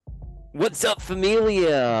What's up,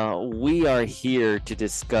 familia? We are here to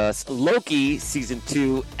discuss Loki Season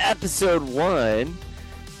 2, Episode 1,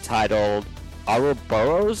 titled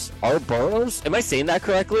Ouroboros? Ouroboros? Am I saying that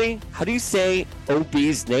correctly? How do you say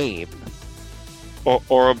OB's name? Or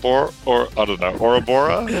Orabor or I don't know,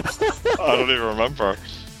 Orabora? I don't even remember.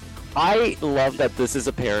 I love that this is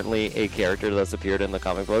apparently a character that's appeared in the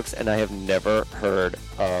comic books, and I have never heard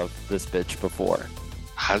of this bitch before.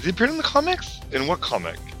 Has he appeared in the comics? In what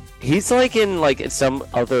comic? He's like in some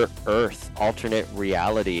other Earth alternate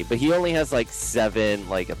reality, but he only has like seven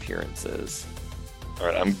appearances. All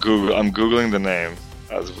right, I'm googling the name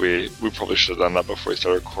as we probably should have done that before we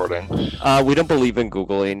started recording. We don't believe in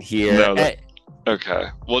Googling here. No, okay.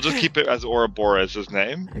 We'll just keep it as Orabora as his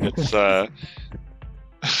name. It's the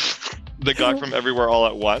guy from Everywhere All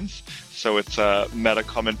at Once. So it's a meta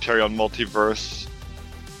commentary on multiverse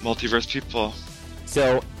people.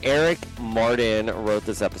 So Eric Martin wrote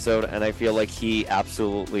this episode, and I feel like he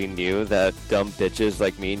absolutely knew that dumb bitches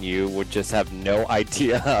like me and you would just have no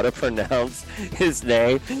idea how to pronounce his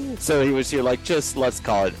name. So he was here like, just let's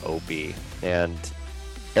call it Opie. And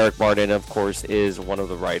Eric Martin, of course, is one of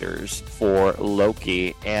the writers for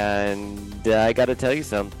Loki. And I got to tell you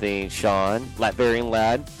something, Sean, Latverian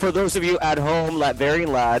Lad. For those of you at home, Latverian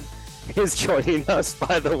Lad is joining us,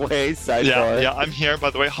 by the way. Sidebar. Yeah, I'm here, by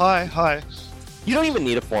the way. Hi. You don't even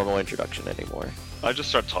need a formal introduction anymore. I just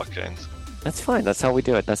start talking. That's fine. That's how we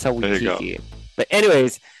do it. That's how we There you kiki. But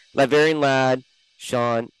anyways, Latverian Lad,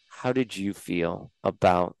 Sean, how did you feel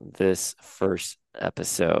about this first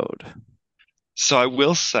episode? So I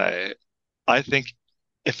will say, I think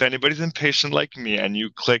if anybody's impatient like me and you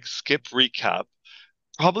click skip recap,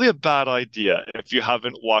 probably a bad idea if you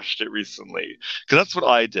haven't watched it recently. Because that's what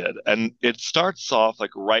I did. And it starts off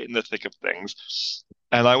like right in the thick of things.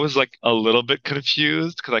 And I was like a little bit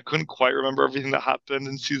confused because I couldn't quite remember everything that happened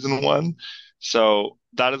in season one. So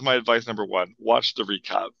that is my advice number one. Watch the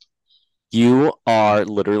recap. You are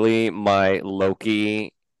literally my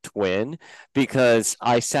Loki twin because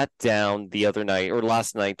I sat down the other night or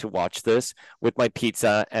last night to watch this with my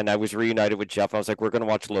pizza and I was reunited with Jeff. I was like, we're going to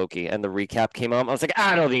watch Loki. And the recap came on. I was like,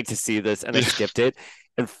 I don't need to see this. And I skipped it.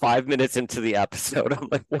 And 5 minutes into the episode, I'm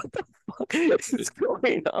like, what the fuck is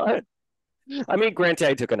going on? I mean, granted,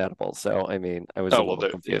 I took an edible, so I mean, I was a Oh, well, little there,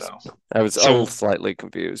 confused. I was slightly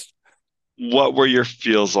confused. what were your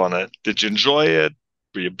feels on it? Did you enjoy it?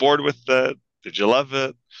 Were you bored with it? Did you love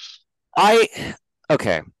it? I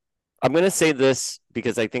okay. I'm gonna say this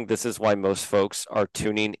because I think this is why most folks are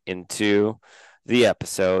tuning into the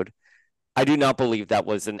episode. I do not believe that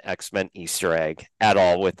was an X-Men Easter egg at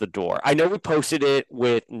all with the door. I know we posted it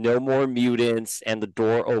with no more mutants and the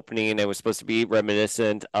door opening. It was supposed to be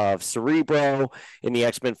reminiscent of Cerebro in the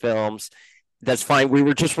X-Men films. That's fine. We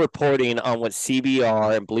were just reporting on what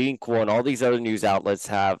CBR and Bleeding Cool and all these other news outlets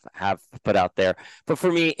have put out there. But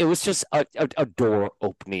for me, it was just a door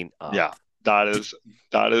opening up. Yeah, that is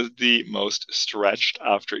the most stretched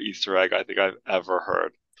after Easter egg I think I've ever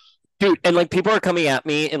heard. Dude, and like people are coming at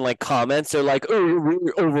me in like comments. They're like, "Oh,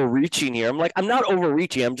 you're overreaching here." I'm like, "I'm not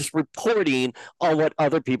overreaching. I'm just reporting on what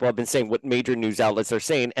other people have been saying, what major news outlets are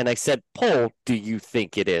saying." And I said, "Poll, do you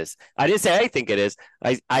think it is?" I didn't say I think it is.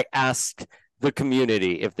 I asked the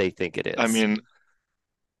community if they think it I is. mean,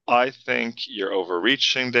 I think you're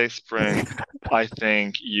overreaching, Dayspring. I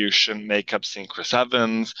think you shouldn't make up seeing Chris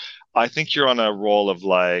Evans. I think you're on a roll of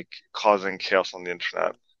like causing chaos on the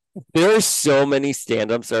internet. There are so many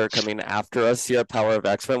stand-ups that are coming after us here at Power of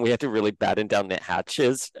X-Men. We have to really batten down the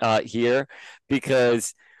hatches here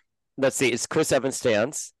because let's see, it's Chris Evans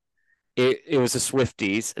stands. It was the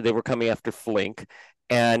Swifties. They were coming after Flink.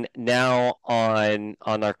 And now on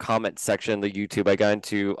our comment section, the YouTube, I got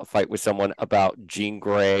into a fight with someone about Jean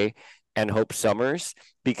Grey and Hope Summers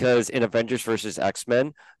because in Avengers versus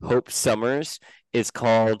X-Men, Hope Summers is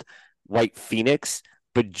called White Phoenix,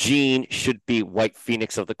 but Jean should be White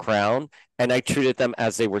Phoenix of the Crown. And I treated them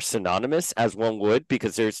as they were synonymous, as one would,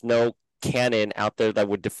 because there's no canon out there that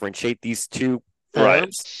would differentiate these two Right.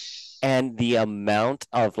 forms. And the amount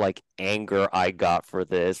of like anger I got for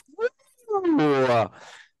this,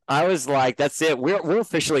 I was like, "That's it. We're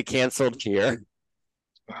officially canceled here."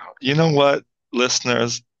 You know what,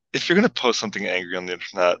 listeners? If you're going to post something angry on the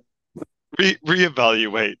internet,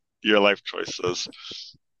 reevaluate your life choices.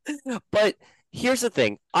 But here's the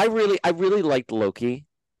thing: I really liked Loki.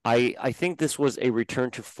 I think this was a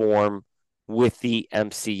return to form with the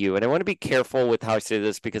MCU, and I want to be careful with how I say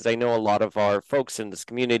this because I know a lot of our folks in this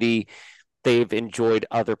community they've enjoyed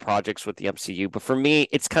other projects with the MCU, but for me,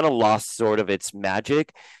 it's kind of lost sort of its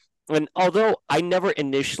magic. And although I never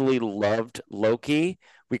initially loved Loki,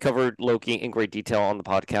 we covered Loki in great detail on the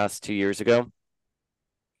podcast 2 years ago.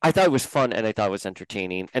 I thought it was fun and I thought it was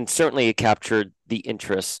entertaining, and certainly it captured the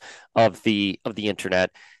interests of the internet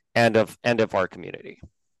and of our community.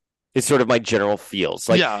 It's sort of my general feels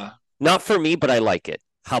like Yeah, not for me, but I like it.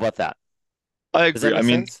 How about that? I Does that agree. I make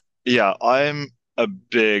mean, sense? yeah, I'm a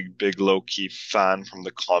big Loki fan from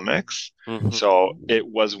the comics. So Hmm. it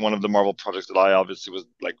was one of the Marvel projects that I obviously was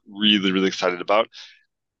like really excited about.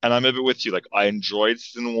 And I'm a bit with you. Like, I enjoyed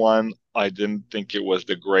season one. I didn't think it was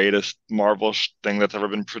the greatest Marvel thing that's ever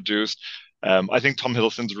been produced. I think Tom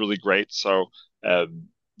Hiddleston's really great. So,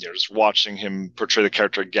 just watching him portray the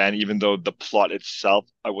character again, even though the plot itself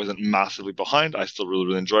I wasn't massively behind, I still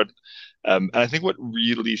really enjoyed. And I think what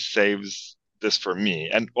really saves this for me,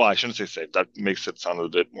 and well, I shouldn't say save. That makes it sound a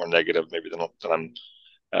bit more negative, maybe than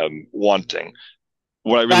I'm wanting.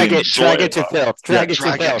 What I really Drag enjoy it to about, filth, yeah, drag it to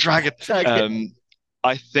filth, drag it. drag it. Um,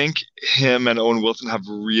 I think him and Owen Wilson have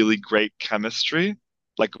really great chemistry,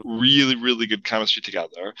 like really good chemistry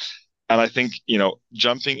together. And I think,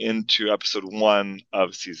 jumping into episode one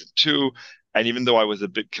of season two, and even though I was a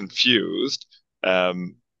bit confused,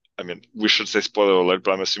 um, I mean, we should say spoiler alert,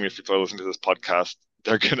 but I'm assuming if people are listening to this podcast,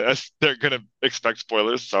 they're gonna expect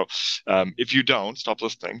spoilers. So if you don't, stop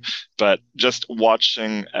listening. But just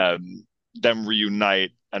watching them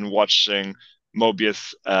reunite and watching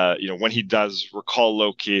Mobius, when he does recall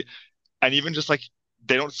Loki, and even just like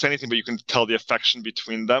they don't say anything, but you can tell the affection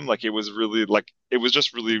between them. Like, it was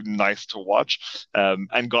just really nice to watch,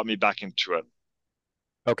 and got me back into it.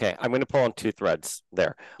 Okay, I'm going to pull on two threads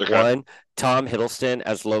there. Okay. One, Tom Hiddleston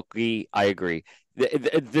as Loki. I agree.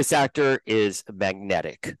 This actor is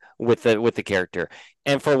magnetic with the character,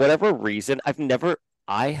 and for whatever reason,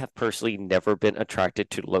 I have personally never been attracted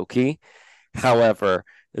to Loki. However,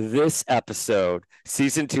 this episode,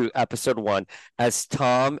 season two, episode one, as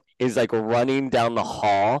Tom is like running down the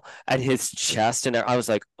hall at his chest, and I was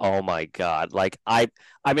like, oh my God,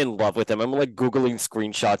 I'm in love with him. I'm like Googling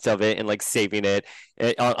screenshots of it and like saving it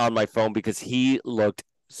on my phone because he looked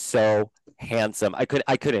so handsome. I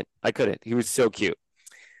couldn't. He was so cute.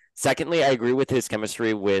 Secondly, I agree with his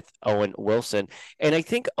chemistry with Owen Wilson. And I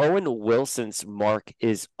think Owen Wilson's mark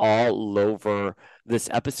is all over this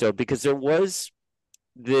episode because there was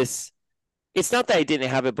this. It's not that I didn't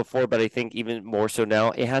have it before, but I think even more so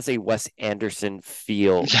now, it has a Wes Anderson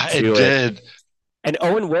feel Yeah, it to it. did. And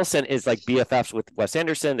Owen Wilson is like BFFs with Wes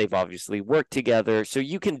Anderson. They've obviously worked together. So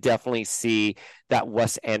you can definitely see that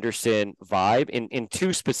Wes Anderson vibe in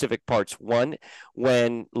two specific parts. One,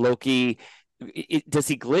 when Loki does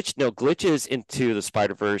he glitch? No, glitches into the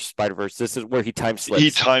Spider-Verse. Spider-Verse. This is where he time He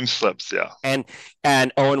slips. time slips. Yeah.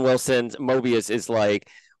 And Owen Wilson's Mobius is like,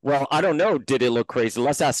 well, I don't know. Did it look crazy?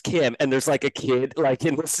 Let's ask him. And there's like a kid like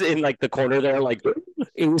in like the corner there, like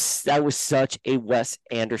that was such a Wes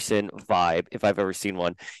Anderson vibe if I've ever seen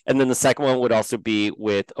one. And then the second one would also be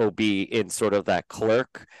with OB in sort of that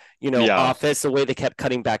clerk, Yeah. office, the way they kept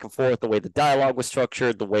cutting back and forth, the way the dialogue was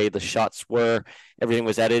structured, the way the shots were, everything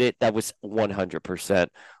was edited. That was 100%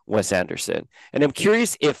 Wes Anderson. And I'm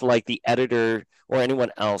curious if like the editor or anyone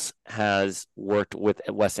else has worked with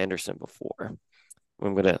Wes Anderson before.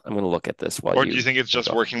 I'm gonna look at this while Or do you you think it's go.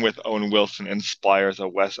 just working with Owen Wilson inspires a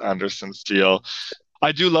Wes Anderson feel?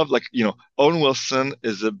 I do love, like, Owen Wilson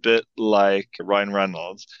is a bit like Ryan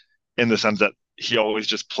Reynolds in the sense that he always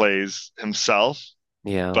just plays himself,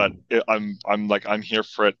 Yeah. but I'm here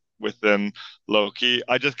for it within Loki.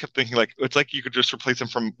 I just kept thinking, like, it's like you could just replace him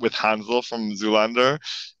from with Hansel from Zoolander,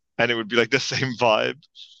 and it would be like the same vibe.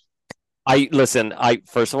 I listen, I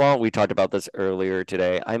first of all, we talked about this earlier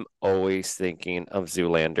today. I'm always thinking of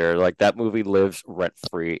Zoolander. Like that movie lives rent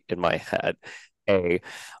free in my head. A,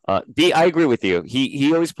 B, I agree with you.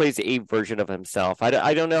 He always plays a version of himself. I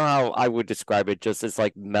don't know how I would describe it, just as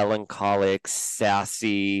like melancholic,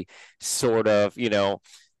 sassy, sort of,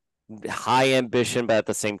 high ambition, but at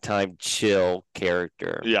the same time, chill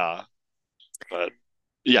character. Yeah, but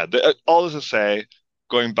yeah, all this to say,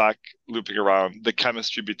 going back, looping around, the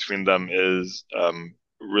chemistry between them is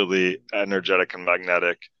really energetic and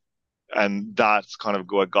magnetic, and that's kind of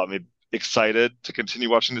what got me excited to continue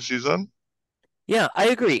watching the season. Yeah, I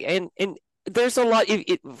agree. And there's a lot.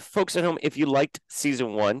 Folks at home, if you liked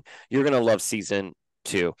season one, you're gonna love season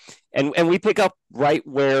two. And we pick up right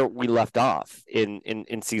where we left off in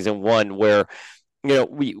season one, where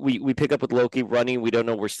we pick up with Loki running. We don't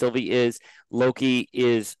know where Sylvie is. Loki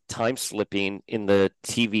is time slipping in the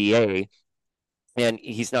TVA, and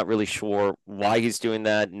he's not really sure why he's doing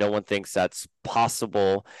that. No one thinks that's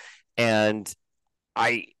possible. And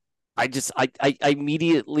I I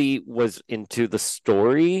immediately was into the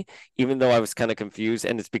story, even though I was kind of confused,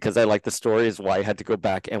 and it's because I like the story is why I had to go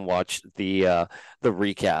back and watch the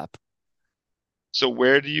recap. So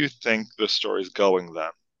where do you think the story's going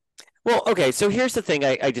then? Well, okay, so here's the thing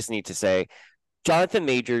I just need to say. Jonathan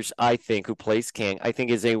Majors, I think, who plays King, I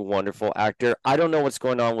think is a wonderful actor. I don't know what's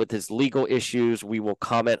going on with his legal issues. We will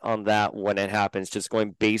comment on that when it happens, just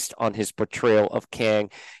going based on his portrayal of Kang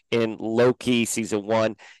in Loki season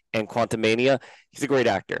one and Quantumania. He's a great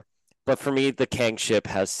actor. But for me, the Kang ship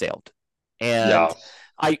has sailed. And Yeah,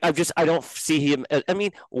 I don't see him. I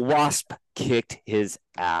mean, Wasp kicked his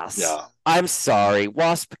ass. yeah. I'm sorry.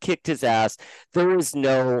 Wasp kicked his ass. There was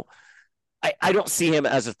no I don't see him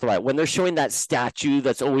as a threat. When they're showing that statue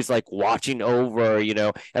that's always like watching over,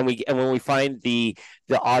 and when we find the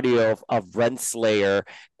audio of Renslayer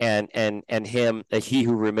and him, he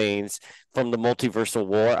who remains from the multiversal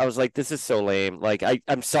war, I was like, this is so lame. Like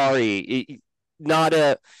I'm sorry, not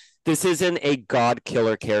a this isn't a god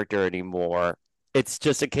killer character anymore. It's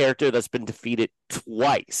just a character that's been defeated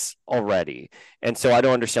twice already, and so I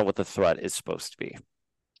don't understand what the threat is supposed to be.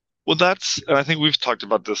 Well, and I think we've talked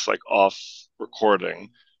about this like off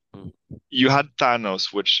recording. You had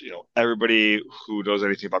Thanos, which, everybody who knows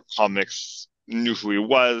anything about comics knew who he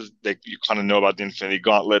was. You kind of know about the Infinity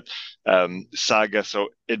Gauntlet saga. So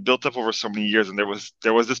it built up over so many years, and there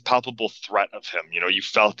was this palpable threat of him. You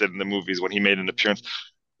felt it in the movies when he made an appearance.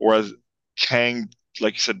 Whereas Kang,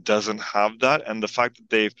 like you said, doesn't have that. And the fact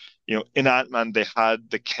that in Ant-Man, they had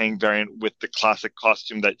the Kang variant with the classic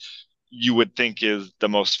costume that you would think is the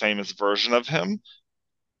most famous version of him,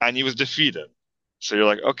 and he was defeated. So you're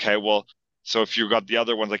like, okay, well, so if you got the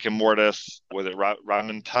other ones like Immortus, was it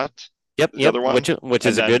Ramantat Yep, is the yep. other one? Which And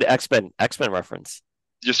is a then good X Men reference.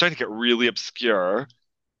 you're starting to get really obscure,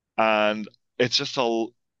 and it's just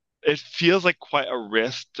it feels like quite a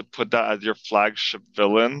risk to put that as your flagship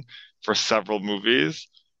villain for several movies.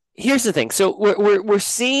 Here's the thing. So we're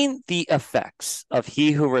seeing the effects of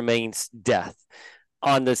He Who Remains Death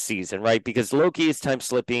on this season, right? Because Loki is time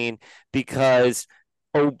slipping, because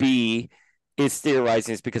OB is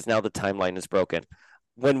theorizing is because now the timeline is broken.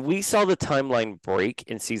 When we saw the timeline break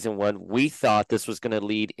in season one, we thought this was going to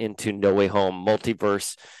lead into No Way Home,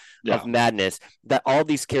 multiverse of Yeah, madness, that all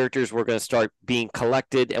these characters were going to start being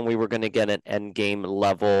collected and we were going to get an end game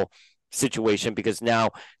level situation, because now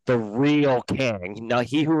the real Kang, now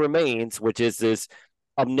he who remains, which is this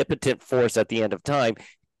omnipotent force at the end of time,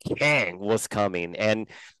 Kang was coming. And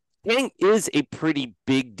Kang is a pretty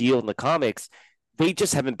big deal in the comics. They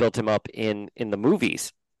just haven't built him up in the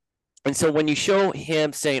movies. And so when you show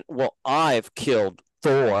him saying, "Well, I've killed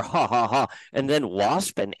Thor," ha ha ha, and then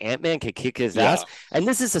Wasp and Ant-Man can kick his ass, yeah, and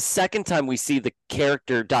this is the second time we see the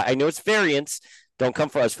character die. I know it's variants. Don't come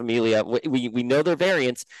for us, Familia. We know they're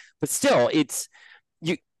variants, but still,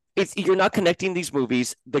 you you're not connecting these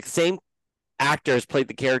movies. The same actor has played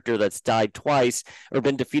the character that's died twice or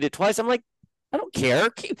been defeated twice. I'm like, I don't care.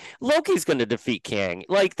 Loki's going to defeat Kang.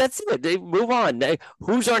 Like, that's it. They move on.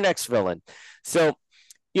 Who's our next villain? So,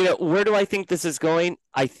 where do I think this is going?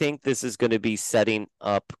 I think this is going to be setting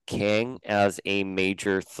up Kang as a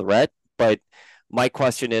major threat. But my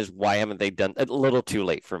question is, why haven't they done a little too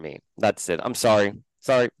late for me? That's it. I'm sorry.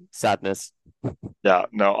 Sorry. Sadness. yeah.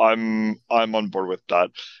 No, I'm on board with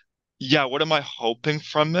that. Yeah, what am I hoping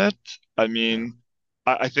from it? I mean,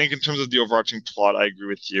 I think in terms of the overarching plot, I agree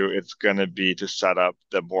with you. It's going to be to set up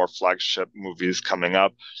the more flagship movies coming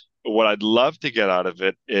up. What I'd love to get out of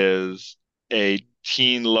it is a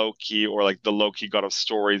teen Loki, or like the Loki God of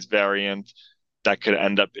Stories variant that could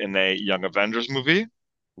end up in a Young Avengers movie.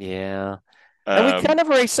 Yeah. And we kind Um, of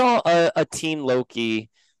already saw a teen Loki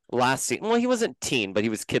last season. Well, he wasn't teen, but he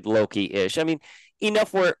was kid Loki-ish. I mean,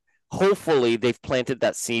 enough where hopefully they've planted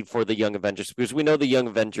that seed for the Young Avengers, because we know the Young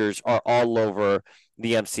Avengers are all over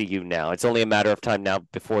the MCU now. It's only a matter of time now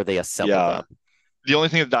before they assemble yeah. them. The only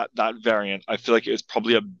thing is that variant, I feel like is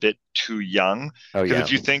probably a bit too young. Oh Because yeah.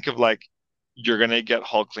 if you think of like you're gonna get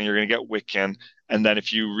Hulkling, you're gonna get Wiccan, and then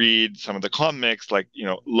if you read some of the comics, like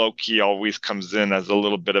Loki always comes in as a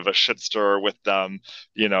little bit of a shitster with them,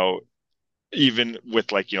 you know, even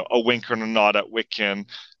with like a wink and a nod at Wiccan,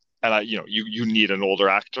 and you need an older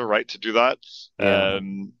actor, right, to do that. Yeah.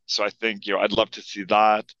 So I think I'd love to see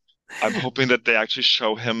that. I'm hoping that they actually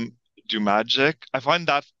show him do magic. I find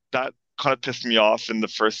that kind of pissed me off in the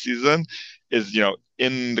first season. Is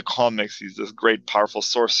in the comics he's this great powerful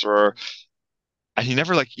sorcerer, and he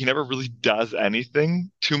never really does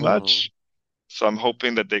anything too Mm. much. So I'm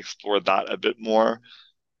hoping that they explore that a bit more.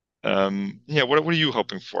 Yeah, what are you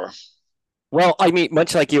hoping for? Well, I mean,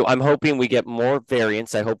 much like you, I'm hoping we get more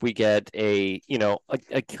variants. I hope we get a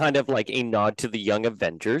kind of like a nod to the Young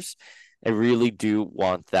Avengers. I really do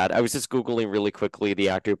want that. I was just Googling really quickly the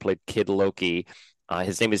actor who played Kid Loki.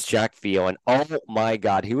 His name is Jack Vio, and oh my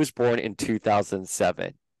God, he was born in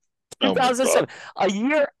 2007. Oh my God. 2007, a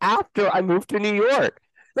year after I moved to New York.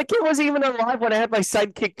 The kid wasn't even alive when I had my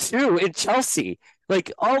sidekick too in Chelsea. Like,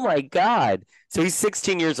 oh my God. So he's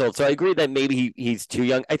 16 years old. So I agree that maybe he's too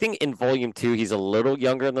young. I think in volume two, he's a little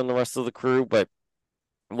younger than the rest of the crew, but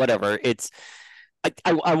whatever.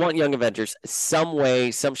 I want Young Avengers some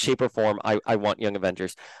way, some shape or form. I want Young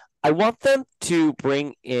Avengers. I want them to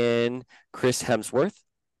bring in Chris Hemsworth.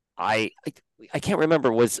 I, I I can't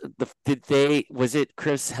remember. Was it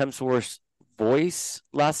Chris Hemsworth's voice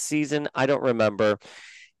last season? I don't remember,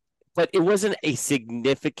 but it wasn't a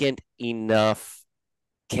significant enough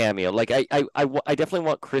cameo. Like I definitely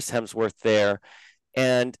want Chris Hemsworth there,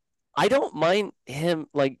 and I don't mind him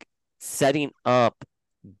like setting up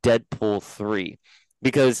Deadpool 3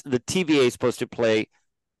 because the TVA is supposed to play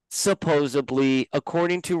supposedly,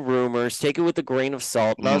 according to rumors, take it with a grain of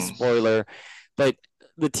salt, not a Mm. spoiler, but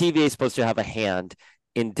the TVA is supposed to have a hand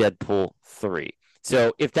in Deadpool 3.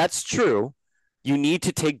 So if that's true, you need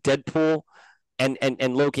to take Deadpool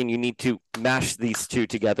and Loki, and you need to mash these two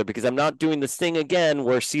together because I'm not doing this thing again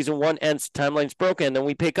where season one ends, timeline's broken, and then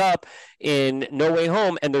we pick up in No Way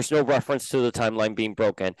Home, and there's no reference to the timeline being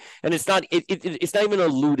broken, and it's not even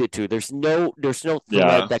alluded to. There's no thread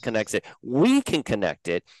Yeah. that connects it. We can connect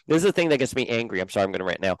it. This is the thing that gets me angry. I'm sorry, I'm going to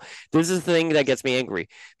rant now. This is the thing that gets me angry.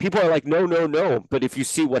 People are like, no, no, no. But if you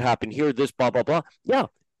see what happened here, this blah blah blah. Yeah,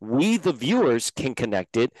 we the viewers can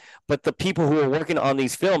connect it, but the people who are working on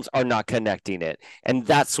these films are not connecting it, and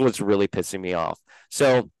that's what's really pissing me off.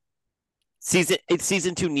 So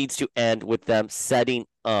season two needs to end with them setting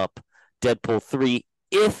up Deadpool 3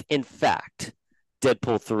 if in fact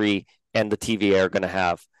Deadpool 3 and the TVA are going to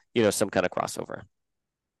have some kind of crossover.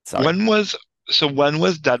 Sorry. When was when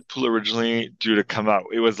was Deadpool originally due to come out?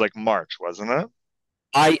 It was like March, wasn't it?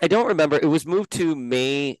 I don't remember. It was moved to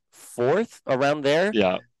May 4th around there.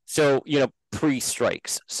 Yeah. So,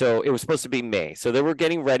 pre-strikes. So it was supposed to be May. So they were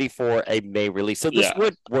getting ready for a May release. So this Yeah.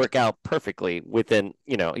 would work out perfectly within,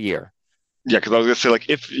 a year. Yeah, because I was gonna say like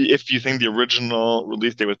if you think the original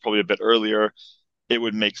release date was probably a bit earlier, it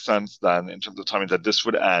would make sense then in terms of timing that this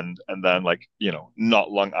would end and then like,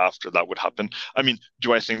 not long after that would happen. I mean,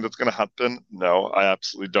 do I think that's gonna happen? No, I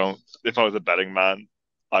absolutely don't. If I was a betting man,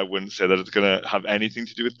 I wouldn't say that it's gonna have anything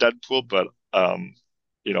to do with Deadpool, but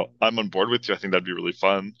I'm on board with you. I think that'd be really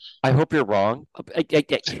fun. I hope you're wrong.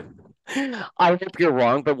 I hope you're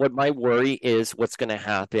wrong, but what my worry is what's going to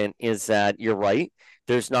happen is that you're right.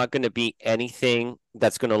 There's not going to be anything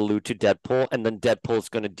that's going to allude to Deadpool, and then Deadpool is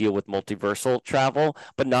going to deal with multiversal travel,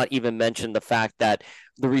 but not even mention the fact that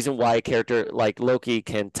the reason why a character like Loki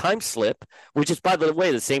can time slip, which is, by the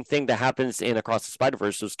way, the same thing that happens in Across the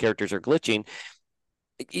Spider-Verse, those characters are glitching,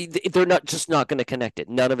 they're not going to connect it.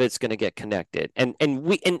 None of it's going to get connected, and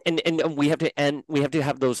we have to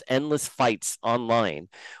have those endless fights online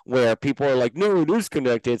where people are like, no, it is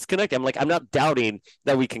connected, it's connected. I'm like, I'm not doubting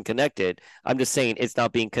that we can connect it. I'm just saying it's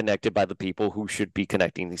not being connected by the people who should be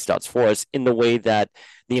connecting these dots for us in the way that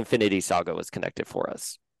the Infinity Saga was connected for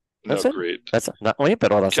us. No, That's it. great. That's not only,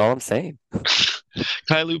 but all that's Can, all I'm saying.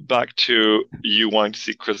 can I loop back to you wanting to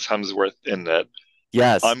see Chris Hemsworth in it?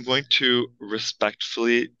 Yes. I'm going to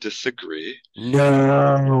respectfully disagree.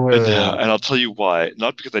 No. And I'll tell you why.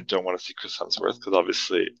 Not because I don't want to see Chris Hemsworth, because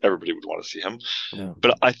obviously everybody would want to see him. No.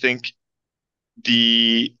 But I think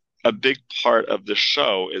the a big part of the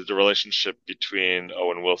show is the relationship between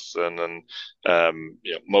Owen Wilson and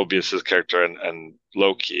Mobius's character and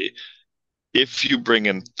Loki. If you bring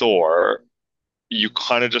in Thor, you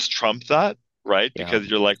kind of just trump that, right? Yeah. Because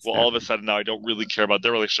you're like, It's well, fair. all of a sudden now I don't really care about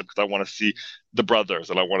their relationship because I want to see the brothers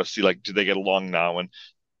and I want to see like, do they get along now? And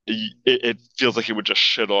it feels like it would just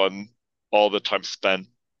shit on all the time spent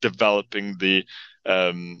developing the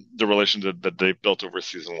relationship that they built over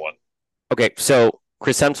season one. Okay, so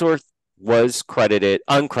Chris Hemsworth was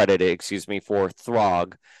uncredited, excuse me, for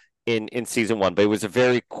Throg in season one, but it was a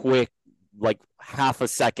very quick, like half a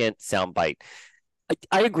second soundbite.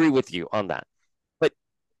 I agree with you on that, but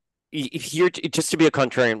if you're just to be a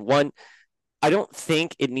contrarian, one, I don't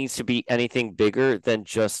think it needs to be anything bigger than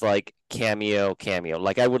just like cameo.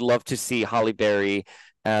 Like I would love to see Holly Berry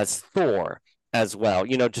as Thor as well.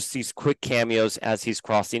 Just these quick cameos as he's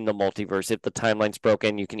crossing the multiverse. If the timeline's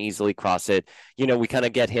broken, you can easily cross it. We kind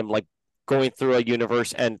of get him like going through a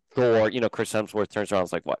universe and Thor, Chris Hemsworth turns around and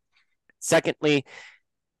is like, what? Secondly,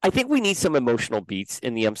 I think we need some emotional beats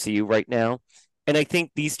in the MCU right now. And I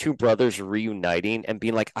think these two brothers reuniting and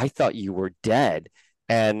being like, I thought you were dead.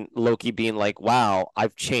 And Loki being like, wow,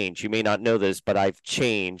 I've changed. You may not know this, but I've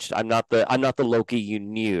changed. I'm not the Loki you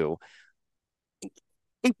knew.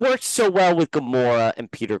 It works so well with Gamora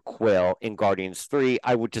and Peter Quill in Guardians 3.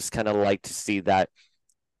 I would just kind of like to see that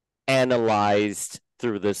analyzed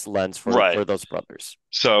through this lens Right. for those brothers.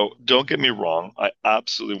 So don't get me wrong. I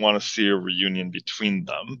absolutely want to see a reunion between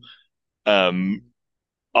them. Um,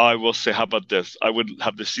 I will say, how about this? I would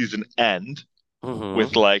have the season end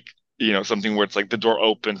with Hmm. like, something where it's like the door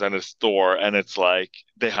opens and it's Thor, and it's like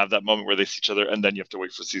they have that moment where they see each other, and then you have to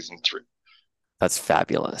wait for season three. That's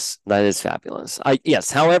fabulous. That is fabulous.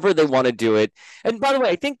 Yes, however they want to do it. And by the way,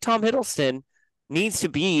 I think Tom Hiddleston needs to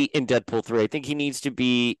be in Deadpool 3. I think he needs to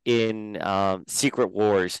be in Secret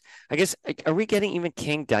Wars. I guess are we getting even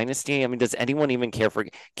Kang Dynasty? I mean, does anyone even care for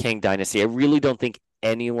Kang Dynasty? I really don't think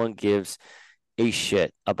anyone gives a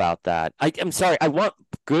shit about that. I'm sorry. I want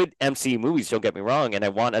good MCU movies, don't get me wrong, and I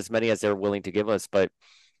want as many as they're willing to give us, but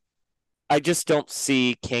I just don't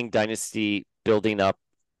see Kang Dynasty building up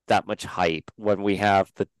that much hype when we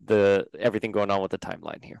have the everything going on with the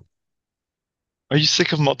timeline here. Are you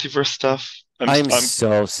sick of multiverse stuff? I'm I'm,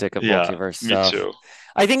 so sick of yeah, multiverse me stuff. too.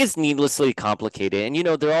 I think it's needlessly complicated. And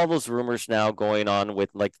there are all those rumors now going on with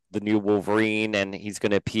like the new Wolverine and he's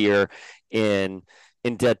going to appear in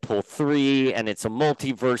in Deadpool 3 and it's a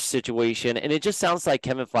multiverse situation and it just sounds like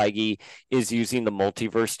Kevin Feige is using the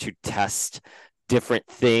multiverse to test different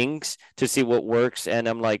things to see what works and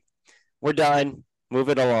I'm like we're done. Move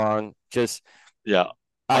it along. Just Yeah,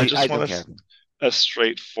 I I just don't want care. a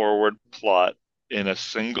straightforward plot in a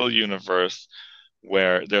single universe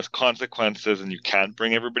where there's consequences and you can't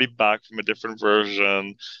bring everybody back from a different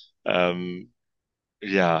version. Um,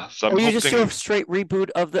 yeah, so I'm Or you just do a hoping, straight reboot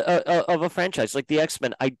of the of a franchise like the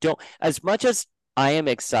X-Men. I don't as much as I am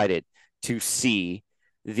excited to see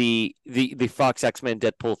the Fox X-Men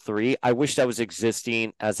Deadpool 3, I wish that was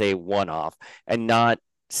existing as a one-off and not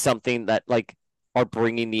something that like are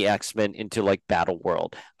bringing the X-Men into like Battle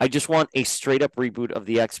World. I just want a straight up reboot of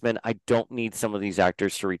the X-Men. I don't need some of these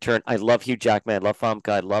actors to return. I love Hugh Jackman, I love Famke,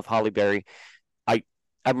 I love Holly Berry. I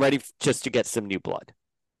I'm ready just to get some new blood.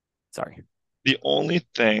 Sorry. the only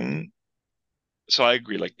thing, so I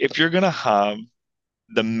agree, like if you're gonna have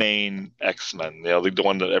the main X-Men, like the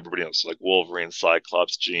one that everybody knows, so like Wolverine,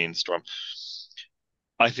 Cyclops, Jean, Storm,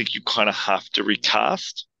 I think you kind of have to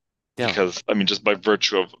recast Yeah. because, I mean, just by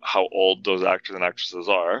virtue of how old those actors and actresses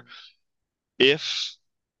are, if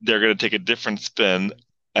they're going to take a different spin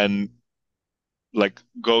and like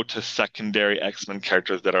go to secondary X-Men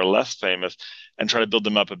characters that are less famous and try to build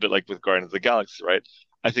them up a bit like with Guardians of the Galaxy, right?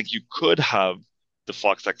 I think you could have the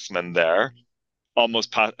Fox X-Men there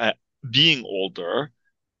almost being older,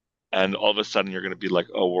 and all of a sudden you're going to be like,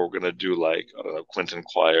 oh, we're going to do like, I don't know, Quentin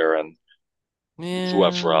Quire and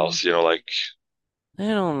whoever Yeah. else, like, I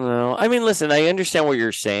don't know. I mean, listen, I understand what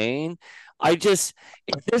you're saying. I just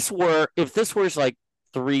if this was like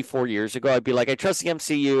 3, 4 years ago, I'd be like, I trust the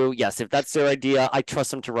MCU. Yes, if that's their idea, I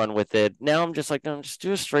trust them to run with it. Now I'm just like, no, just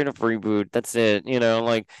do a straight up reboot. That's it.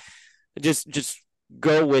 Like just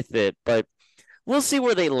go with it. But we'll see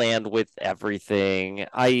where they land with everything.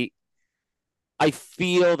 I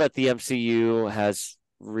feel that the MCU has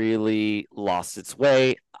really lost its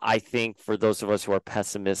way. I think for those of us who are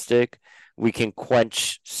pessimistic, we can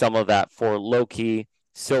quench some of that for Loki.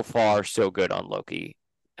 So far, so good on Loki,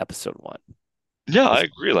 episode one. yeah, I Just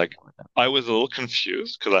agree. Like, I was a little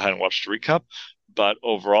confused because I hadn't watched the recap, but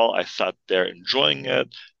overall, I sat there enjoying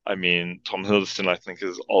it. I mean, Tom Hiddleston, I think,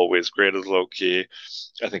 is always great as Loki.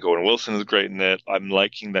 I think Owen Wilson is great in it. I'm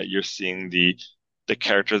liking that you're seeing the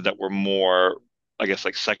characters that were more, I guess,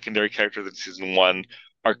 like secondary characters in season one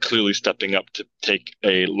are clearly stepping up to take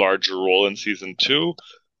a larger role in season two,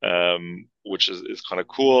 which is kind of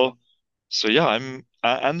cool. So yeah,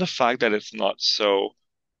 and the fact that it's not so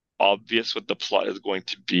obvious what the plot is going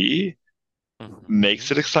to be makes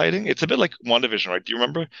Mhm. it exciting. It's a bit like WandaVision, right? Do you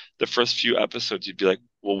remember the first few episodes? You'd be like,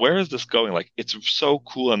 well, where is this going? Like, it's so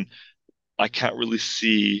cool, and I can't really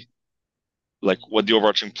see like what the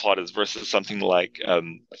overarching plot is versus something like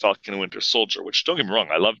Falcon and Winter Soldier, which don't get me wrong,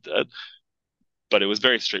 I loved it, but it was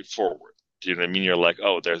very straightforward. Do you know what I mean? You're like,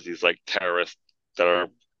 oh, there's these like terrorists that are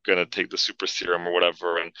gonna take the super serum or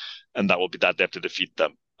whatever, and that will be that they have to defeat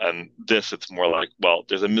them. And this, it's more like, well,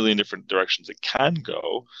 there's a million different directions it can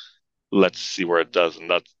go. Let's see where it does, and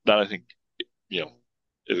that I think you know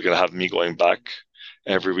is gonna have me going back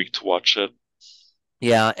every week to watch it.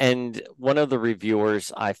 Yeah, and one of the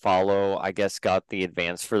reviewers I follow, I guess, got the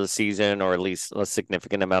advance for the season, or at least a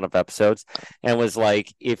significant amount of episodes, and was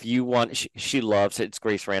like, if you want, she loves it's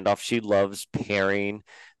Grace Randolph. She loves pairing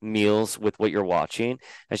meals with what you're watching,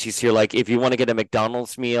 and she's here like, if you want to get a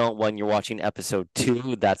McDonald's meal when you're watching episode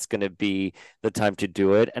two, that's going to be the time to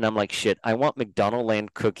do it. And I'm like, shit, I want McDonald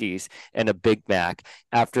Land cookies and a Big Mac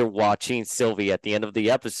after watching Sylvie at the end of the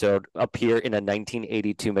episode appear in a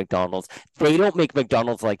 1982 McDonald's. They don't make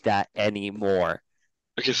McDonald's like that anymore.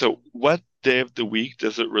 Okay, so what day of the week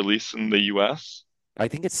does it release in the US? I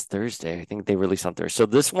think it's Thursday. I think they released on Thursday. So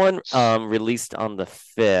this one released on the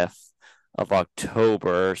 5th of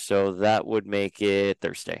October. So that would make it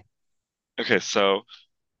Thursday. Okay, so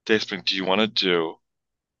Dayspring, do you want to do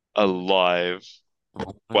a live,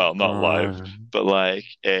 Oh my well, not live, God. but like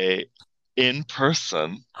a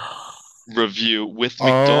in-person review with Oh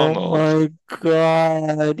McDonald's? my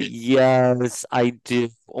God. Yes, I do.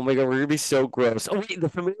 Oh my God, we're gonna be so gross. Oh wait, the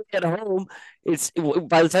family at home. It's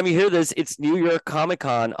by the time you hear this, it's New York Comic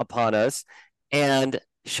Con upon us, and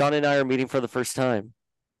Sean and I are meeting for the first time.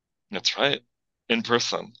 That's right, in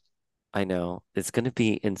person. I know. It's gonna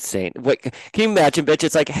be insane. Wait, can you imagine, bitch?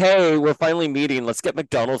 It's like, hey, we're finally meeting. Let's get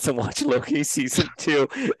McDonald's and watch Loki season two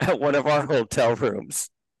at one of our hotel rooms.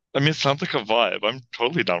 I mean, it sounds like a vibe. I'm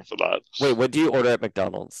totally down for that. Wait, what do you order at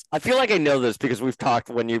McDonald's? I feel like I know this because we've talked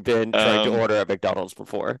when you've been trying to Um, order at McDonald's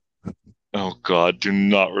before. oh God, do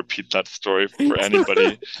not repeat that story for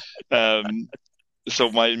anybody. Um,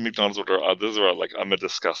 so my McDonald's order, others are like, I'm a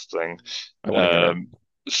disgusting. I want to hear it. Um,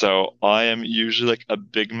 so I am usually like a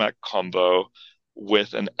Big Mac combo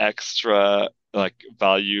with an extra like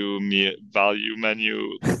value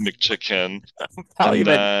menu McChicken, How and even?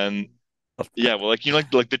 then yeah, well, like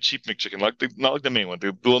like the cheap McChicken, like not like the main one, the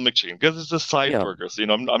little McChicken, because it's a side Yeah. burger. So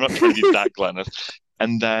I'm not trying to be that gluttonous.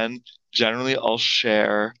 And then generally I'll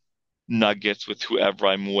share nuggets with whoever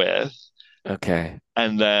I'm with, Okay.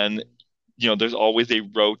 and then there's always a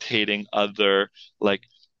rotating other like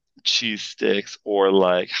cheese sticks or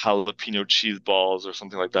like jalapeno cheese balls or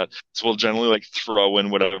something like that. So we'll generally like throw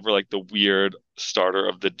in whatever like the weird starter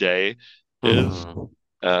of the day is. Mhm.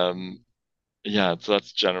 Um, yeah, so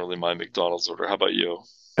that's generally my McDonald's order. How about you?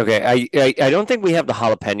 Okay, I don't think we have the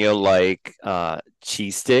jalapeno like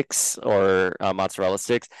cheese sticks or mozzarella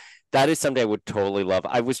sticks. That is something I would totally love.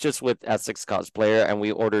 I was just with Essex Cosplayer and we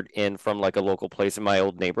ordered in from like a local place in my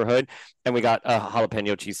old neighborhood and we got a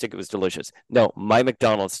jalapeno cheese stick. It was delicious. No, my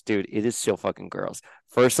McDonald's, dude, it is so fucking gross.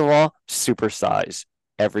 First of all, super size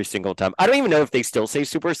every single time. I don't even know if they still say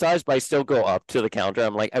super size, but I still go up to the counter.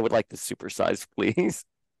 I'm like, I would like the super size, please.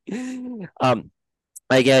 Um,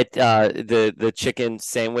 I get the chicken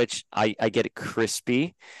sandwich. I get it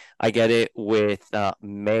crispy. I get it with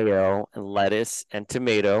mayo and lettuce and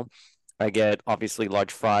tomato. I get obviously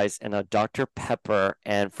large fries and a Dr. Pepper.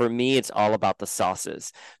 And for me, it's all about the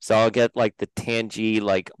sauces. So I'll get like the tangy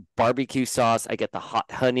like barbecue sauce. I get the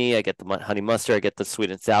hot honey. I get the honey mustard. I get the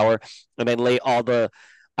sweet and sour. And I lay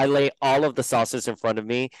all of the sauces in front of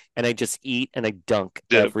me and I just eat and I dunk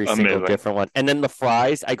Yeah, every single amazing. different one. And then the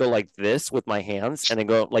fries, I go like this with my hands and I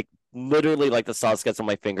go like literally like the sauce gets on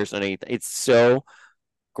my fingers and I eat. It's so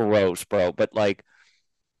gross, bro. But like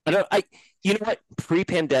I you know what?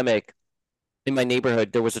 Pre-pandemic in my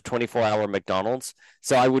neighborhood, there was a 24-hour McDonald's.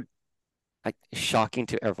 So shocking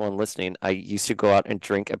to everyone listening, I used to go out and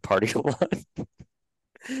drink and party a lot.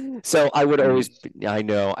 So I would always, Mm. I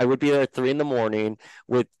know, I would be there at 3 in the morning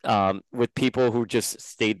with people who just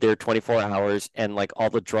stayed there 24 hours and like all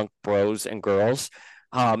the drunk bros and girls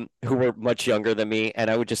who were much younger than me, and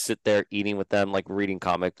I would just sit there eating with them, like reading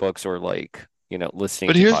comic books or like listening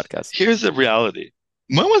But to podcasts. here's the reality.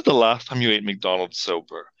 When was the last time you ate McDonald's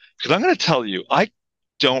sober? Because I'm gonna tell you, I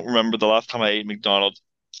don't remember the last time I ate McDonald's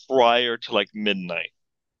prior to like midnight.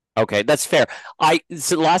 Okay, that's fair.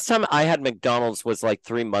 So the last time I had McDonald's was like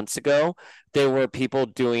 3 months ago. There were people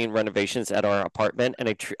doing renovations at our apartment, and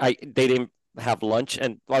they didn't have lunch,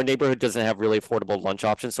 and our neighborhood doesn't have really affordable lunch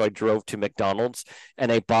options. So I drove to McDonald's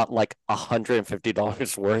and I bought like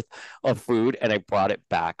 $150 worth of food, and I brought it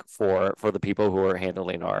back for the people who are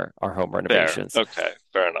handling our home Fair. renovations. Okay,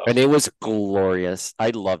 fair And enough. it was glorious. I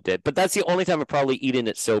loved it. But that's the only time I've probably eaten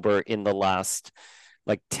it sober in the last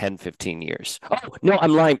like 10, 15 years. Oh, no,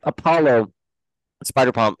 I'm lying. Apollo,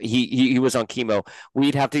 Spider Palm, he was on chemo.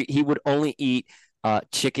 He would only eat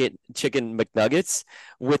chicken McNuggets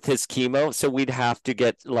with his chemo. So we'd have to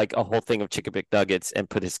get like a whole thing of chicken McNuggets and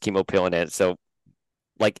put his chemo pill in it. So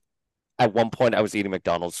like at one point I was eating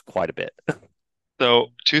McDonald's quite a bit. So,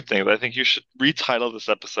 two things. I think you should retitle this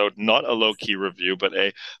episode not a Loki review, but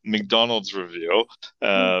a McDonald's review.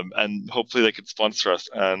 And hopefully they could sponsor us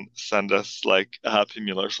and send us like a Happy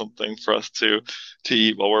Meal or something for us to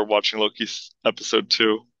eat while we're watching Loki's episode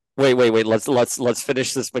 2. Wait. Let's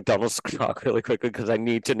finish this McDonald's talk really quickly because I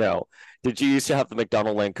need to know. Did you used to have the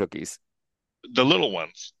McDonald Land cookies? The little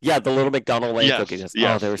ones. Yeah, the little McDonald Land Yes, cookies. Oh, they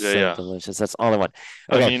yes, were yeah, so yeah. delicious. That's all I want.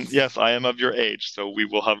 I Okay. mean, yes, I am of your age, so we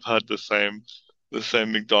will have had the same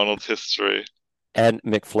McDonald's history. And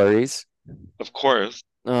McFlurries. Of course.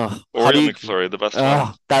 Oh, how do Oreo you? McFlurry, the best one.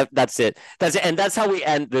 Oh, that's it. That's it. And that's how we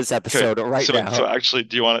end this Okay, episode right so now. actually,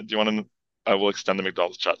 do you want to? I will extend the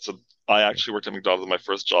McDonald's chat. So I actually worked at McDonald's in my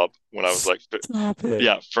first job when I was like, Stop it.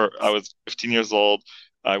 yeah, for I was 15 years old.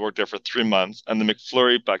 I worked there for 3 months, and the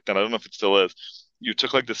McFlurry back then, I don't know if it still is. You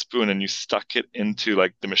took like the spoon and you stuck it into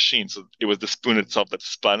like the machine, so it was the spoon itself that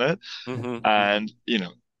spun it. Hmm. And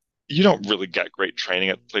you don't really get great training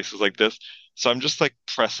at places like this. So I'm just like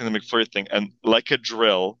pressing the McFlurry thing, and like a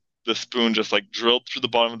drill, the spoon just like drilled through the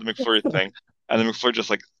bottom of the McFlurry thing, and the McFlurry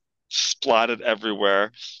just like splatted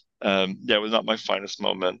everywhere. Yeah, it was not my finest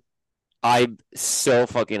moment. I'm so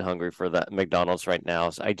fucking hungry for that McDonald's right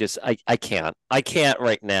now. So I can't. I can't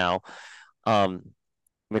right now. Um,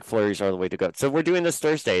 McFlurries are the way to go. So we're doing this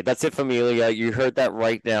Thursday. That's it, familia. You heard that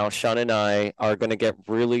right now. Sean and I are going to get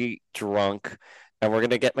really drunk and we're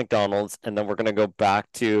going to get McDonald's and then we're going to go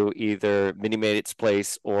back to either Mini Mate's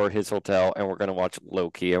place or his hotel and we're going to watch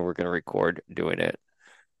Loki and we're going to record doing it.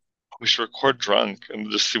 We should record drunk and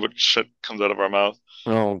just see what shit comes out of our mouth.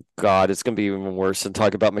 Oh God, it's going to be even worse than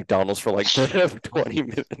talk about McDonald's for like 20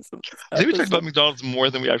 minutes of this I think we talked episode. about McDonald's more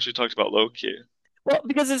than we actually talked about Loki. Well,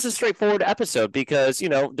 because it's a straightforward episode, because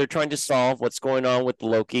they're trying to solve what's going on with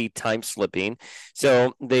Loki time slipping.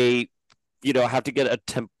 So they, have to get a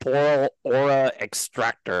temporal aura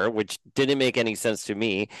extractor, which didn't make any sense to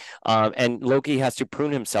me. And Loki has to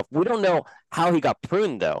prune himself. We don't know how he got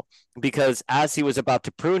pruned though, because as he was about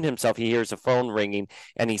to prune himself, he hears a phone ringing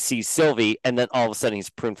and he sees Sylvie, and then all of a sudden he's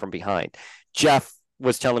pruned from behind. Jeff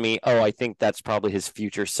was telling me, oh, I think that's probably his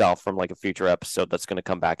future self from like a future episode that's going to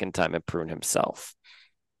come back in time and prune himself.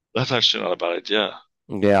 That's actually not a bad idea.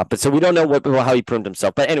 Yeah, but so we don't know how he pruned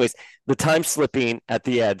himself. But anyways, the time slipping at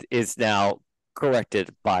the end is now corrected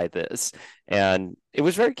by this, and it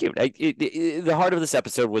was very cute. The heart of this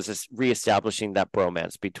episode was just reestablishing that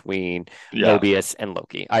bromance between Yeah. Mobius and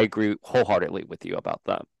Loki. I agree wholeheartedly with you about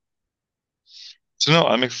that. So no,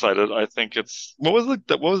 I'm excited. I think it's what was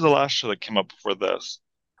the last show that came up before this?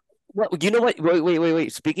 Well, you know what?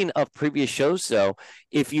 Wait. Speaking of previous shows, though,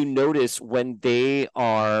 if you notice when they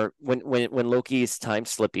are when Loki is time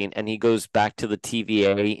slipping and he goes back to the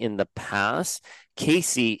TVA in the past,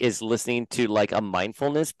 Casey is listening to like a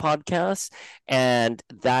mindfulness podcast, and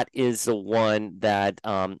that is the one that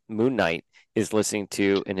Moon Knight is listening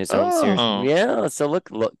to in his own series. Oh, Yeah, so look,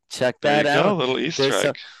 check there you that go, out. little Easter There's some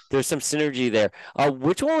egg. there's some synergy there.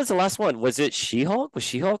 Which one was the last one? Was it She-Hulk? Was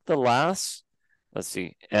She-Hulk the last? Let's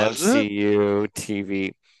see. Was it? MCU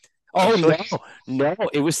TV. I Oh feel no, like. no,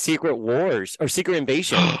 it was Secret Wars or Secret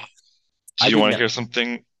Invasion. Do I you did want to not hear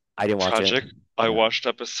something I didn't watch it. tragic? I No. watched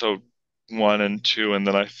episode 1 and 2, and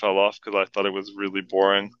then I fell off because I thought it was really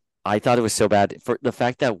boring. I thought it was so bad for the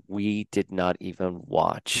fact that we did not even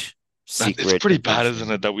watch It's Secret pretty bad, isn't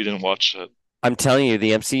Invasion. it, that we didn't watch it? I'm telling you,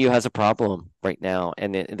 the MCU has a problem right now,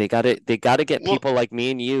 and they got to get Well, people like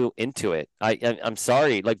me and you into it. I'm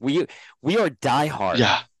sorry, like we are diehard,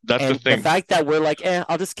 yeah, that's the and the thing. fact that we're like,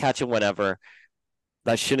 I'll just catch it whenever,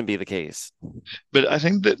 that shouldn't be the case. But I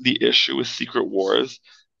think that the issue with Secret Wars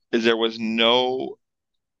is there was no,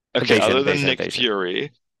 okay, Invasion, other than invasion, Nick invasion.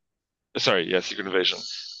 Fury, sorry, yeah, Secret Invasion.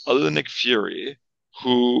 Other than Nick Fury,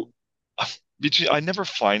 who between I never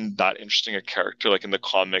find that interesting a character like in the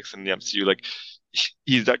comics and the MCU. Like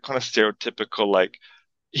he's that kind of stereotypical like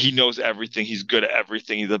he knows everything, he's good at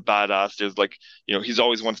everything, he's a badass. There's like he's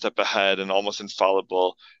always one step ahead and almost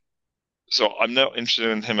infallible. So I'm not interested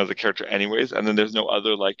in him as a character anyways. And then there's no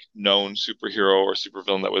other like known superhero or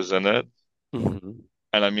supervillain that was in it. Mhm.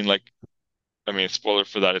 And I mean, spoiler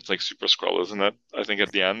for that, it's like Super Skrull, isn't it? I think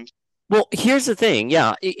at the end. Well, here's the thing.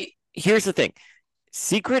 Yeah, here's the thing.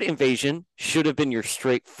 Secret Invasion should have been your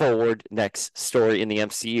straightforward next story in the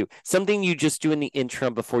MCU. Something you just do in the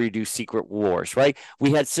interim before you do Secret Wars, right?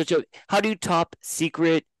 We had such a how do you top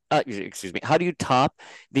Secret excuse me, how do you top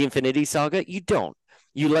the Infinity Saga? You don't.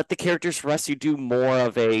 You let the characters rest, you do more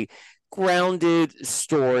of a grounded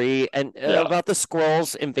story and Yeah. about the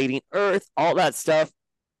Skrulls invading Earth, all that stuff.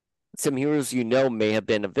 Some heroes may have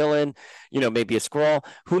been a villain, maybe a Skrull.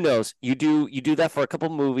 Who knows? You do that for a couple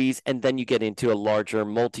movies, and then you get into a larger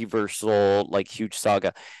multiversal, like huge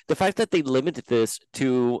saga. The fact that they limited this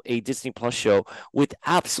to a Disney Plus show with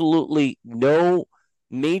absolutely no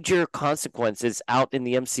major consequences out in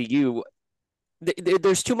the MCU,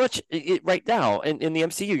 there's too much right now in the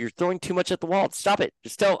MCU. You're throwing too much at the wall. Stop it.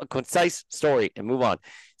 Just tell a concise story and move on.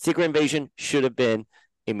 Secret Invasion should have been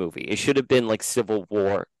a movie. It should have been like Civil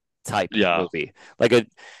War type Yeah. movie. Like it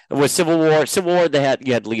was Civil War. Civil War,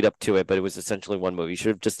 you had lead up to it, but it was essentially one movie. You should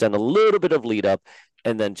have just done a little bit of lead up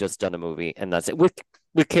and then just done a movie, and that's it with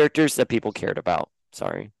characters that people cared about.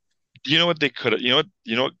 Sorry. You know what they could have, you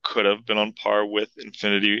know what could have been on par with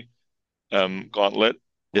Infinity Gauntlet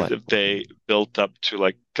is What? if they built up to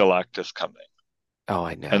like Galactus coming. Oh,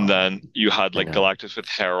 I And know. then you had I like know. Galactus with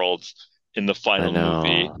Heralds in the I final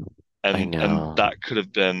movie, know. I and know. that could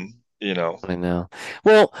have been, I know.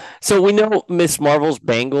 Well, so we know Miss Marvel's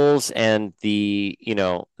bangles and the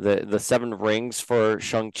seven rings for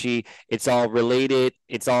Shang-Chi. It's all related.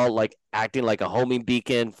 It's all like acting like a homing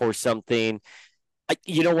beacon for something.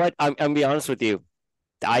 You know what? I'm gonna be honest with you.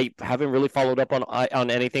 I haven't really followed up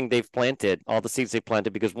on anything they've planted, all the seeds they've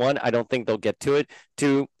planted, because one, I don't think they'll get to it.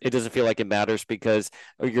 Two, it doesn't feel like it matters because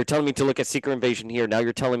you're telling me to look at Secret Invasion here. Now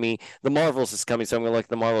you're telling me the Marvels is coming, so I'm gonna look at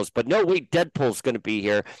the Marvels. But no, wait, Deadpool's gonna be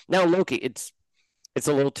here. Now Loki, it's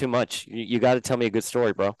a little too much. You got to tell me a good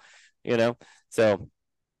story, bro. You know? So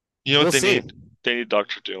you know what we'll they see. need? They need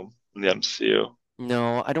Doctor Doom in the MCU.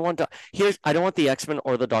 No, I don't want I don't want the X-Men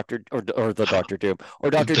or the Doctor or the Doctor Doom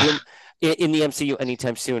or Doctor Doom in the MCU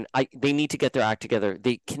anytime soon. They need to get their act together.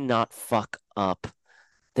 They cannot fuck up.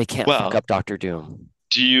 They can't fuck Well, up Doctor Doom.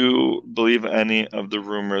 do you believe any of the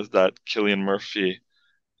rumors that Cillian Murphy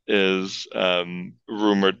is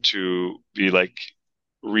rumored to be like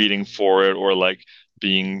reading for it or like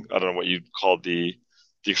being, I don't know what you'd call the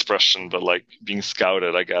expression, but like being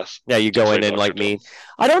scouted, I guess, Yeah, you to go play in and Doctor like Doom. me.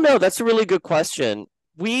 I don't know. That's a really good question.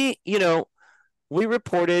 We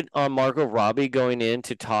reported on Margot Robbie going in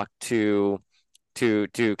to talk to Kevin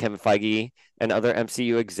Feige and other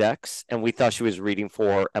MCU execs, and we thought she was reading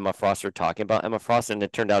for Emma Frost or talking about Emma Frost, and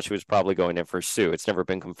it turned out she was probably going in for Sue. It's never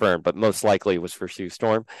been confirmed, but most likely it was for Sue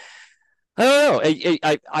Storm. I don't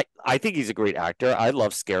know. I think he's a great actor. I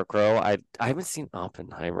love Scarecrow. I haven't seen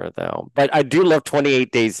Oppenheimer though, but I do love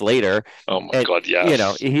 28 Days Later, Oh my and God,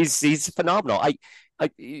 yes. he's phenomenal.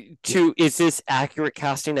 Is this accurate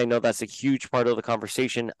casting? I know that's a huge part of the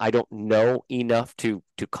conversation. I don't know enough to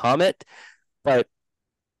comment, but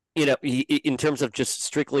in terms of just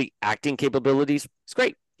strictly acting capabilities, it's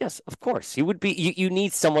great. Yes, of course. He would be you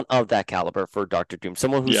need someone of that caliber for Doctor Doom,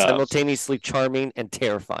 someone who's Yeah. simultaneously charming and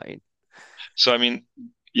terrifying. So I mean,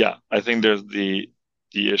 yeah, I think there's the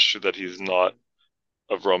issue that he's not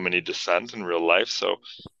of Romani descent in real life. So,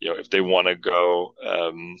 if they want to go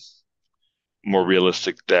more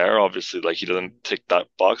realistic there, obviously like he doesn't tick that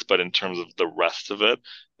box, but in terms of the rest of it,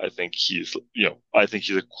 I think he's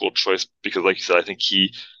a cool choice because like you said, I think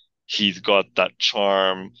he's got that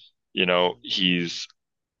charm, he's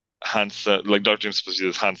handsome, like Dr. James is supposed to be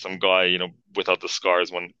this handsome guy, without the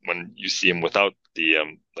scars when you see him without the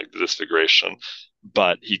like the disfiguration,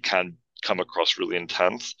 but he can come across really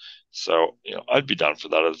intense. So, I'd be down for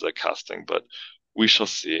that as a casting, but we shall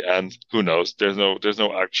see. And who knows? There's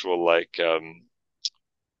no actual like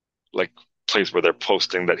place where they're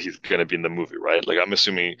posting that he's gonna be in the movie, right? Like I'm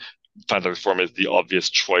assuming Fantastic Four is the obvious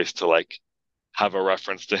choice to like have a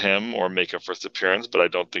reference to him or make a first appearance, but I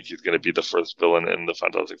don't think he's going to be the first villain in the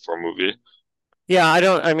Fantastic Four movie. Yeah, I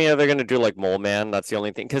don't. I mean, are they going to do like Mole Man? That's the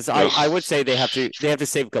only thing. Because I Ugh. would say they have to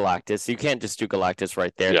save Galactus. You can't just do Galactus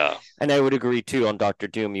right there. Yeah. And I would agree too on Doctor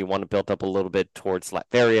Doom. You want to build up a little bit towards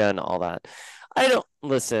Latveria and all that. I don't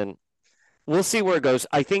listen. We'll see where it goes.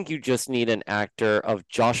 I think you just need an actor of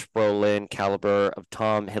Josh Brolin caliber, of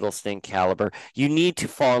Tom Hiddleston caliber. You need to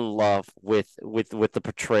fall in love with the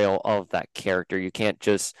portrayal of that character. You can't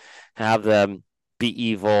just have them be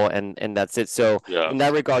evil and that's it. So Yeah. in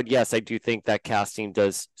that regard, yes, I do think that casting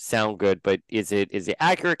does sound good, but is it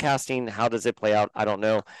accurate casting? How does it play out? I don't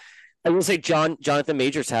know. I will say Jonathan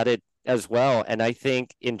Majors had it as well, and I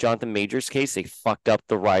think in Jonathan Majors' case, they fucked up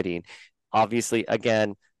the writing. Obviously,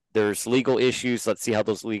 again, there's legal issues. Let's see how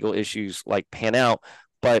those legal issues like pan out.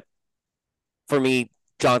 But for me,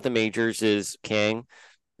 Jonathan Majors is Kang,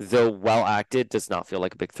 though well acted, does not feel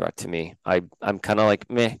like a big threat to me. I'm kind of like,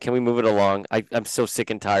 meh, can we move it along? I'm so sick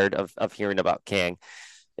and tired of hearing about Kang.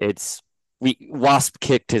 It's we Wasp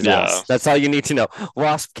kicked his Yeah. ass. That's all you need to know.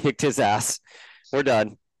 Wasp kicked his ass. We're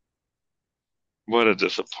done. What a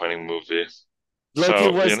disappointing movie. Loki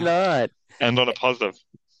So, was not. end on a positive.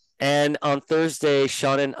 And on Thursday,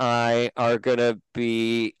 Sean and I are gonna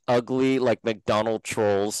be ugly like McDonald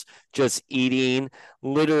trolls, just eating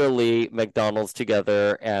literally McDonald's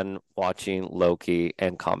together and watching Loki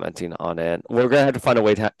and commenting on it. We're gonna have to find a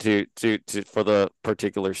way to for the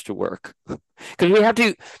particulars to work because we have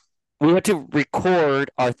to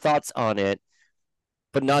record our thoughts on it,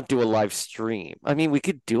 but not do a live stream. I mean, we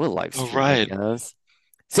could do a live Oh, stream, I right. guess.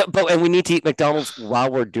 So, but and we need to eat McDonald's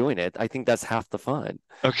while we're doing it. I think that's half the fun.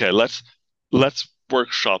 Okay, let's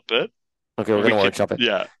workshop it. Okay, we're We gonna can, workshop it.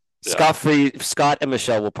 yeah, yeah. Scott and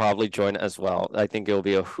Michelle will probably join as well. I think it'll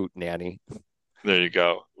be a hoot nanny. There you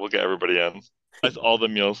go. We'll get everybody in. That's all the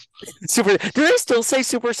meals. Super. Do they still say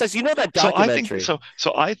super size? You know that So I think documentary? so.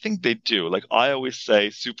 So I think they do. Like I always say,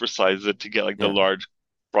 supersize it to get like the Yeah. large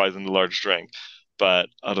fries and the large drink. But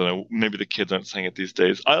I don't know. Maybe the kids aren't saying it these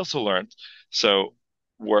days. I also learned. So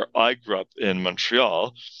where I grew up in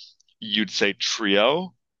Montreal, you'd say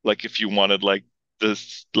trio. Like if you wanted like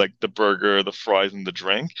this, like the burger, the fries, and the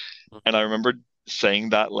drink. And I remember saying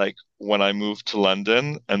that like when I moved to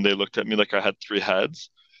London, and they looked at me like I had three heads.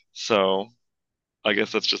 So I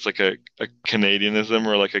guess that's just like a Canadianism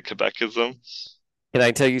or like a Quebecism. Can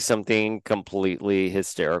I tell you something completely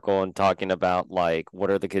hysterical and talking about like what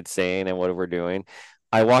are the kids saying and what we're doing?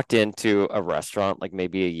 I walked into a restaurant like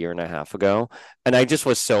maybe a year and a half ago, and I just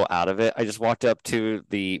was so out of it. I just walked up to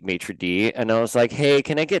the maitre d' and I was like, "Hey,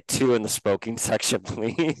 can I get two in the smoking section,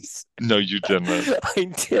 please?" No, you didn't. I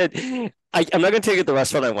did. I'm not going to tell you the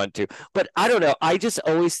restaurant I went to, but I don't know. I just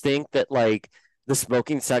always think that like the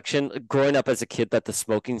smoking section, growing up as a kid, that the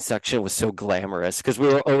smoking section was so glamorous because we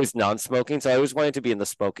were always non-smoking. So I always wanted to be in the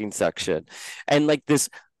smoking section. And like this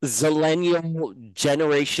Zillennial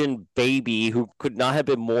generation baby who could not have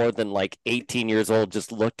been more than like 18 years old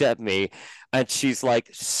just looked at me and she's like,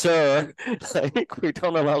 "Sir, like we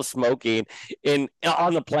don't allow smoking in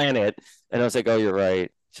on the planet." And I was like, "Oh, you're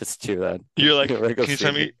right. Just two then." You're We're like, gonna go can you see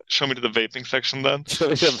send me. me, show me to the vaping section then? Show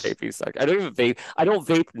me the vaping suck. I don't even vape. I don't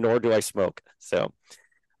vape nor do I smoke. So,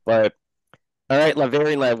 but all right,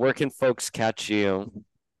 Laverian Lad, where can folks catch you?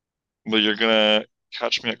 Well, you're gonna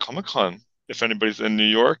catch me at Comic-Con if anybody's in New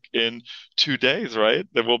York in 2 days, right?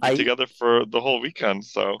 Then we'll be I together for the whole weekend.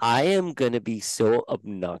 So I am gonna be so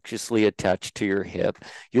obnoxiously attached to your hip.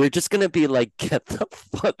 You're just gonna be like, "Get the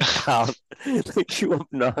fuck out!" Like you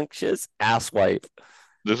obnoxious asswipe.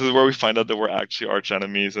 this is where we find out that we're actually arch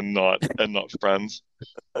enemies and not friends.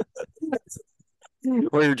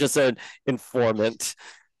 Or you're just an informant.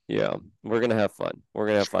 Yeah, we're gonna have fun. We're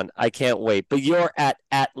gonna have fun. I can't wait. But you're at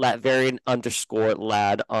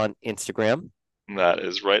Latverian_lad on Instagram. That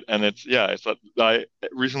is right. And it's yeah, it's that I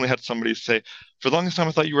recently had somebody say, for the longest time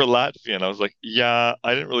I thought you were Latvian. I was like, yeah,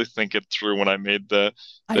 I didn't really think it through when I made the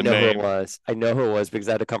I the know who it name. was. I know who it was because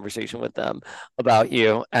I had a conversation with them about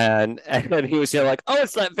you, and he was like, "Oh,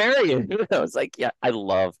 it's Latverian." I was like, "Yeah, I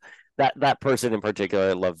love that person in particular.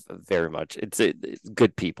 I love very much. It's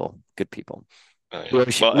good people. Good people. We Yeah.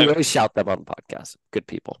 always, Well, we always shout them on the podcast. Good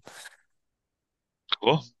people.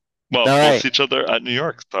 cool. Well, All we'll right. see each other at New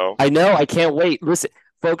York, so I know. I can't wait. Listen,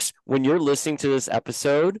 folks, when you're listening to this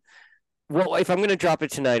episode, well, if I'm going to drop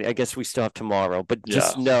it tonight, I guess we still have tomorrow. But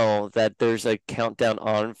just yeah, know that there's a countdown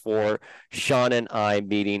on for Sean and I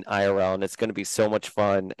meeting IRL, and it's going to be so much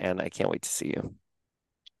fun. And I can't wait to see you.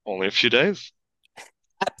 only a few days.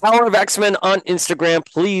 At Power of X-Men on Instagram,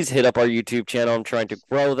 please hit up our YouTube channel. I'm trying to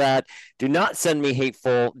grow that. Do not send me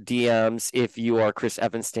hateful DMs if you are Chris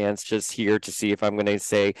Evans stans. Just here to see if I'm going to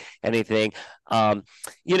say anything. Um,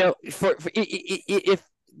 if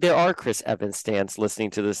there are Chris Evans stans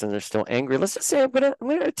listening to this and they're still angry, let's just say I'm gonna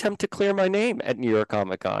attempt to clear my name at New York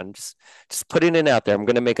Comic Con. Just putting it out there. I'm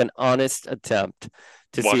gonna make an honest attempt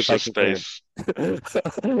to see Watch if I this can clear. space.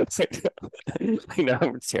 I know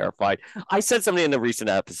I'm terrified. I said something in a recent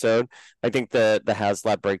episode. I think the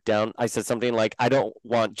HasLab breakdown. I said something like, "I don't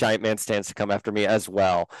want Giant Man stands to come after me as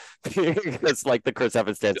well," because like the Chris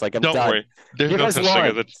Evans stands, like I'm Don't done. worry. There's You no guys such thing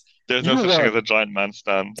as won. a there's You no such thing as won. a giant man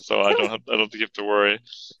stand, so I don't think you have to worry.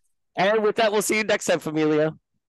 And with that, we'll see you next time, Familia.